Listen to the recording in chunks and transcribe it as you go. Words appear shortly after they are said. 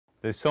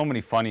there's so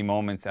many funny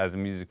moments as a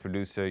music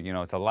producer. You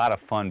know, it's a lot of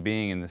fun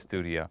being in the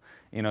studio.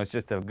 You know, it's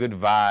just a good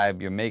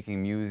vibe. You're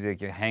making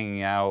music, you're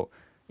hanging out.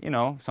 You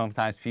know,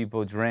 sometimes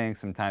people drink,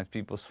 sometimes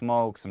people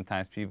smoke,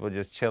 sometimes people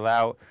just chill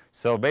out.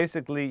 So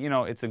basically, you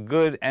know, it's a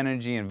good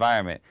energy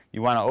environment.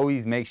 You want to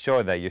always make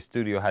sure that your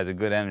studio has a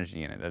good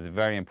energy in it. That's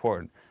very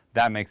important.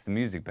 That makes the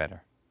music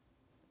better.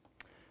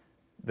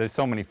 There's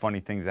so many funny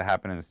things that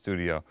happen in the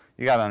studio.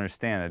 You got to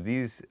understand that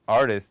these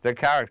artists, they're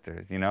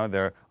characters, you know,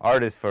 they're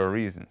artists for a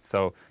reason.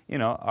 So, you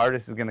know,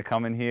 artist is going to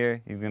come in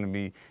here, he's going to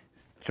be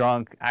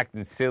drunk,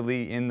 acting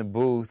silly in the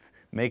booth,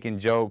 making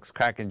jokes,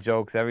 cracking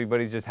jokes.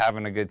 Everybody's just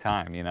having a good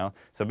time, you know.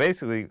 So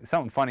basically,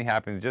 something funny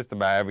happens just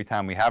about every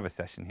time we have a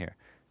session here.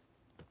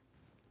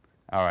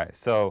 All right,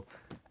 so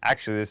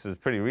actually this is a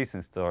pretty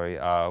recent story.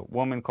 A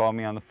woman called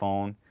me on the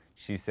phone.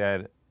 She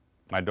said,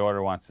 my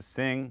daughter wants to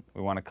sing.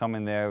 We want to come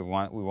in there. We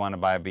want to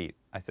buy a beat.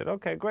 I said,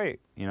 okay, great.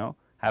 You know,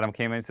 had them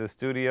came into the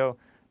studio.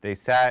 They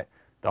sat.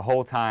 The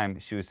whole time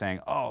she was saying,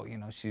 oh, you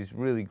know, she's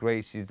really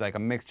great. She's like a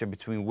mixture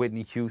between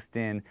Whitney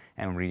Houston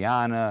and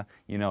Rihanna.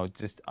 You know,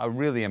 just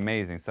really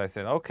amazing. So I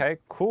said, okay,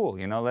 cool.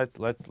 You know,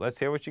 let's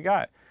hear what you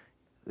got.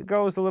 The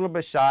girl was a little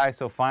bit shy,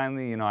 so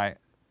finally, you know, I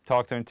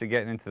talked her into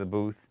getting into the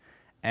booth.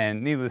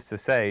 And needless to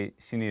say,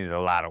 she needed a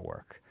lot of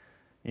work.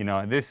 You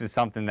know, this is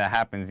something that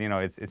happens. You know,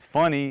 it's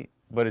funny,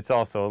 but it's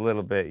also a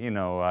little bit, you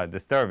know,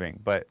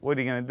 disturbing. But what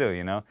are you going to do,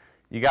 you know?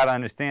 You got to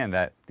understand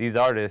that these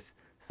artists,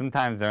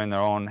 sometimes they're in their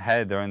own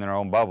head, they're in their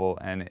own bubble,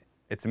 and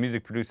it's a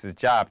music producer's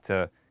job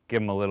to give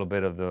them a little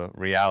bit of the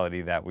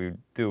reality that we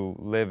do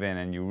live in,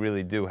 and you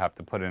really do have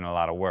to put in a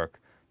lot of work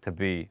to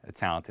be a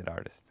talented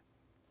artist.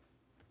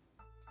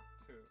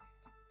 2,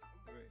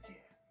 3.